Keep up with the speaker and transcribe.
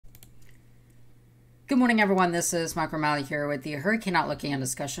Good morning, everyone. This is Mike O'Malley here with the Hurricane Outlook and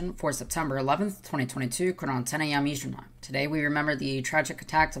discussion for September 11th, 2022, around 10 a.m. Eastern Time. Today, we remember the tragic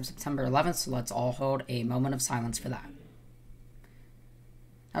attacks of September 11th, so let's all hold a moment of silence for that.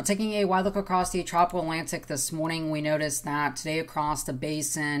 Now, taking a wide look across the tropical Atlantic this morning, we noticed that today across the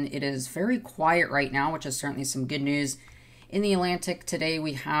basin, it is very quiet right now, which is certainly some good news. In the Atlantic today,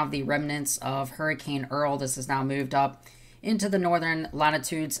 we have the remnants of Hurricane Earl. This has now moved up into the northern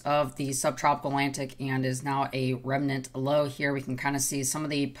latitudes of the subtropical Atlantic and is now a remnant low here. We can kind of see some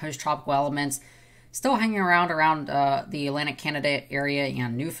of the post-tropical elements still hanging around the Atlantic Canada area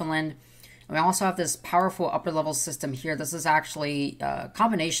and Newfoundland. And we also have this powerful upper level system here. This is actually a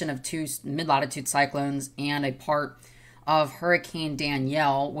combination of two mid-latitude cyclones and a part of Hurricane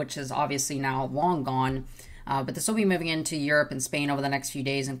Danielle, which is obviously now long gone. But this will be moving into Europe and Spain over the next few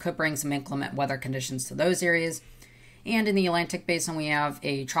days and could bring some inclement weather conditions to those areas. And in the Atlantic Basin, we have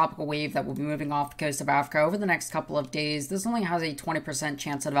a tropical wave that will be moving off the coast of Africa over the next couple of days. This only has a 20%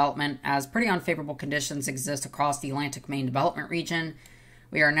 chance of development as pretty unfavorable conditions exist across the Atlantic main development region.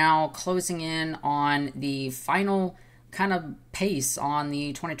 We are now closing in on the final kind of pace on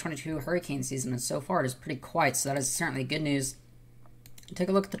the 2022 hurricane season, and so far it is pretty quiet, so that is certainly good news. Take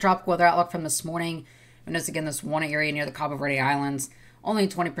a look at the tropical weather outlook from this morning. And notice again this one area near the Cabo Verde Islands. Only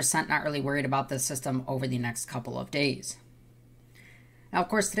 20%, not really worried about this system over the next couple of days. Now, of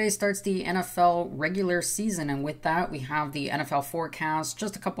course, today starts the NFL regular season, and with that, we have the NFL forecast.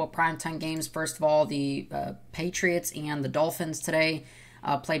 Just a couple of primetime games. First of all, the Patriots and the Dolphins today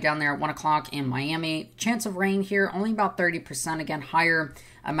play down there at 1 o'clock in Miami. Chance of rain here, only about 30%. Again, higher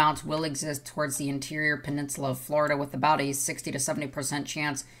amounts will exist towards the interior peninsula of Florida with about a 60 to 70%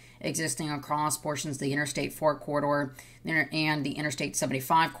 chance existing across portions of the Interstate 4 corridor and the Interstate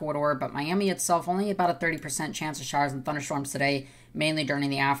 75 corridor, but Miami itself only about a 30% chance of showers and thunderstorms today, mainly during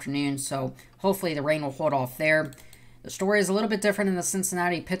the afternoon, so hopefully the rain will hold off there. The story is a little bit different in the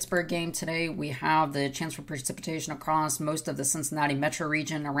Cincinnati-Pittsburgh game today. We have the chance for precipitation across most of the Cincinnati metro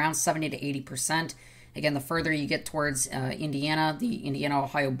region, around 70 to 80%. Again, the further you get towards Indiana, the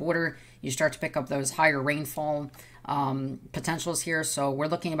Indiana-Ohio border, you start to pick up those higher rainfall potentials here. So we're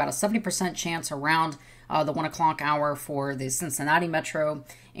looking about a 70% chance around the 1 o'clock hour for the Cincinnati metro,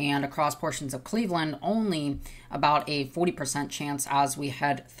 and across portions of Cleveland, only about a 40% chance as we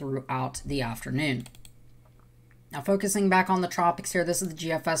head throughout the afternoon. Now, focusing back on the tropics here, this is the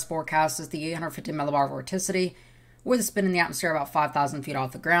GFS forecast. This is the 850 millibar vorticity with a spin in the atmosphere about 5,000 feet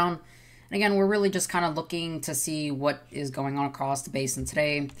off the ground. And again, we're really just kind of looking to see what is going on across the basin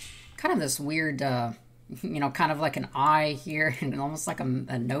today. Kind of this weird, kind of like an eye here and almost like a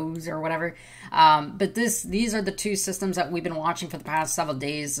nose or whatever. But these are the two systems that we've been watching for the past several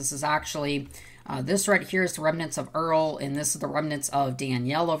days. This is actually, this right here is the remnants of Earl, and this is the remnants of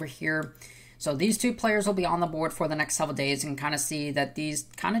Danielle over here. So these two players will be on the board for the next several days, and kind of see that these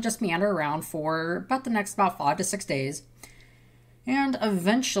kind of just meander around for about the next 5 to 6 days. And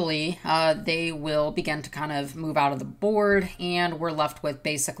eventually, they will begin to kind of move out of the board, and we're left with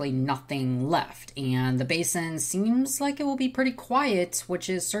basically nothing left. And the basin seems like it will be pretty quiet,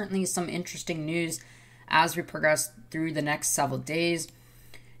 which is certainly some interesting news as we progress through the next several days.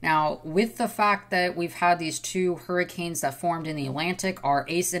 Now, with the fact that we've had these two hurricanes that formed in the Atlantic, our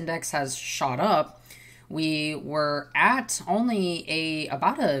ACE index has shot up. We were at only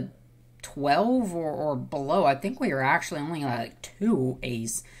about a 12 or below. I think we were actually only like 2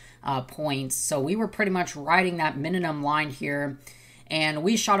 ACE points. So we were pretty much riding that minimum line here. And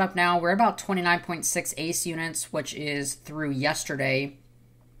we shot up now. We're about 29.6 ACE units, which is through yesterday.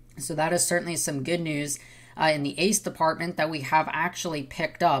 So that is certainly some good news in the ACE department that we have actually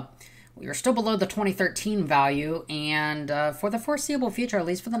picked up. We are still below the 2013 value. And for the foreseeable future, at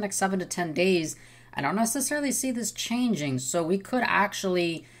least for the next 7 to 10 days, I don't necessarily see this changing. So we could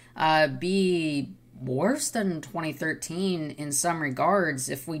actually be worse than 2013 in some regards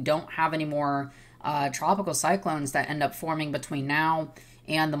if we don't have any more tropical cyclones that end up forming between now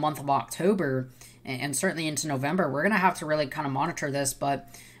and the month of October, and certainly into November. We're going to have to really kind of monitor this, but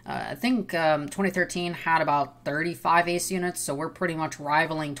I think 2013 had about 35 ACE units, so we're pretty much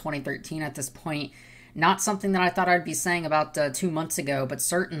rivaling 2013 at this point. Not something that I thought I'd be saying about 2 months ago, but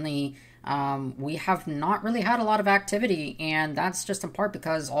certainly we have not really had a lot of activity, and that's just in part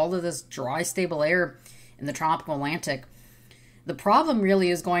because all of this dry, stable air in the tropical Atlantic. The problem really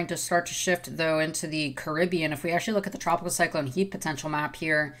is going to start to shift, though, into the Caribbean. If we actually look at the tropical cyclone heat potential map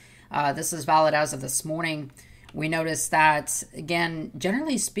here, this is valid as of this morning. We notice that, again,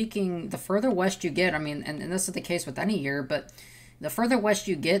 generally speaking, the further west you get, I mean, and this is the case with any year, but the further west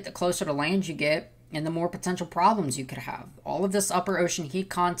you get, the closer to land you get, and the more potential problems you could have. All of this upper ocean heat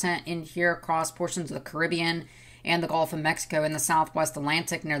content in here across portions of the Caribbean and the Gulf of Mexico in the southwest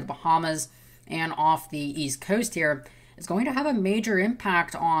Atlantic near the Bahamas and off the east coast here is going to have a major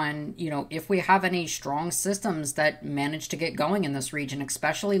impact on, if we have any strong systems that manage to get going in this region,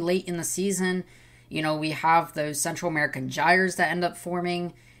 especially late in the season. We have those Central American gyres that end up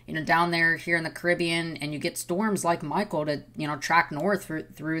forming, down there here in the Caribbean, and you get storms like Michael to, track north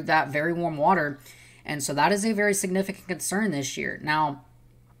through that very warm water. And so that is a very significant concern this year. Now,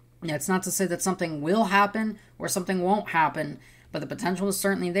 it's not to say that something will happen or something won't happen, but the potential is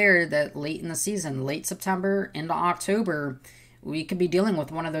certainly there that late in the season, late September into October, we could be dealing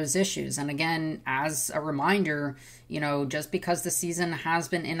with one of those issues. And again, as a reminder, just because the season has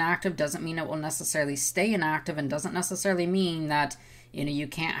been inactive doesn't mean it will necessarily stay inactive, and doesn't necessarily mean that, you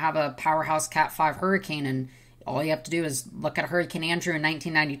can't have a powerhouse Cat 5 hurricane and all you have to do is look at Hurricane Andrew in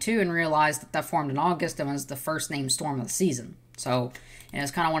 1992 and realize that formed in August and was the first named storm of the season. So, I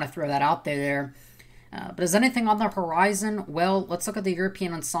just kind of want to throw that out there. But is anything on the horizon? Well, let's look at the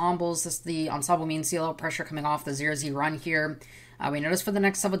European ensembles. This is the ensemble mean sea level pressure coming off the 0Z run here. We notice for the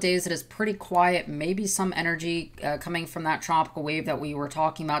next several days it is pretty quiet. Maybe some energy coming from that tropical wave that we were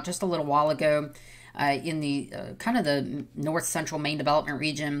talking about just a little while ago in the kind of the north central main development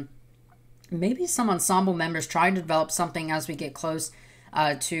region. Maybe some ensemble members trying to develop something as we get close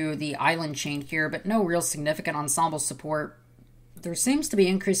to the island chain here, but no real significant ensemble support. There seems to be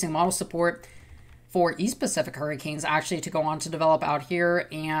increasing model support for East Pacific hurricanes actually to go on to develop out here,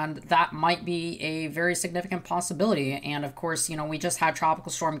 and that might be a very significant possibility. And of course, we just had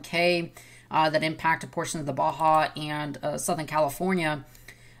Tropical Storm K that impacted portions of the Baja and Southern California.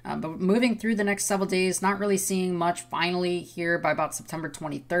 But moving through the next several days, not really seeing much. Finally, here by about September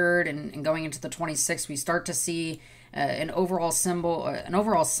 23rd and going into the 26th, we start to see an overall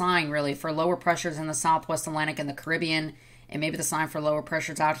sign really for lower pressures in the Southwest Atlantic and the Caribbean, and maybe the sign for lower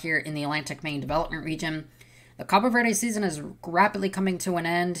pressures out here in the Atlantic Main development region. The Cabo Verde season is rapidly coming to an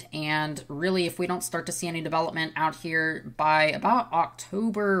end, and really if we don't start to see any development out here by about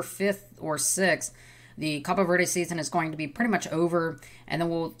October 5th or 6th, the Cabo Verde season is going to be pretty much over, and then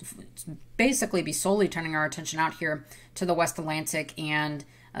we'll basically be solely turning our attention out here to the West Atlantic and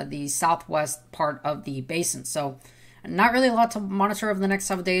the southwest part of the basin. So not really a lot to monitor over the next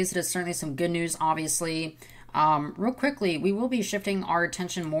several days. It is certainly some good news, obviously. Real quickly, we will be shifting our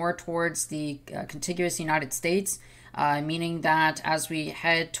attention more towards the contiguous United States, meaning that as we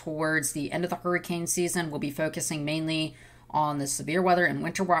head towards the end of the hurricane season, we'll be focusing mainly on the severe weather and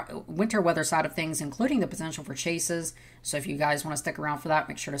winter weather side of things, including the potential for chases. So if you guys want to stick around for that,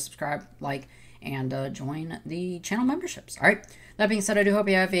 make sure to subscribe, like, and join the channel memberships. All right. That being said, I do hope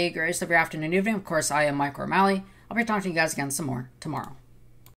you have a great rest of your afternoon, evening. Of course, I am Mike O'Malley. I'll be talking to you guys again some more tomorrow.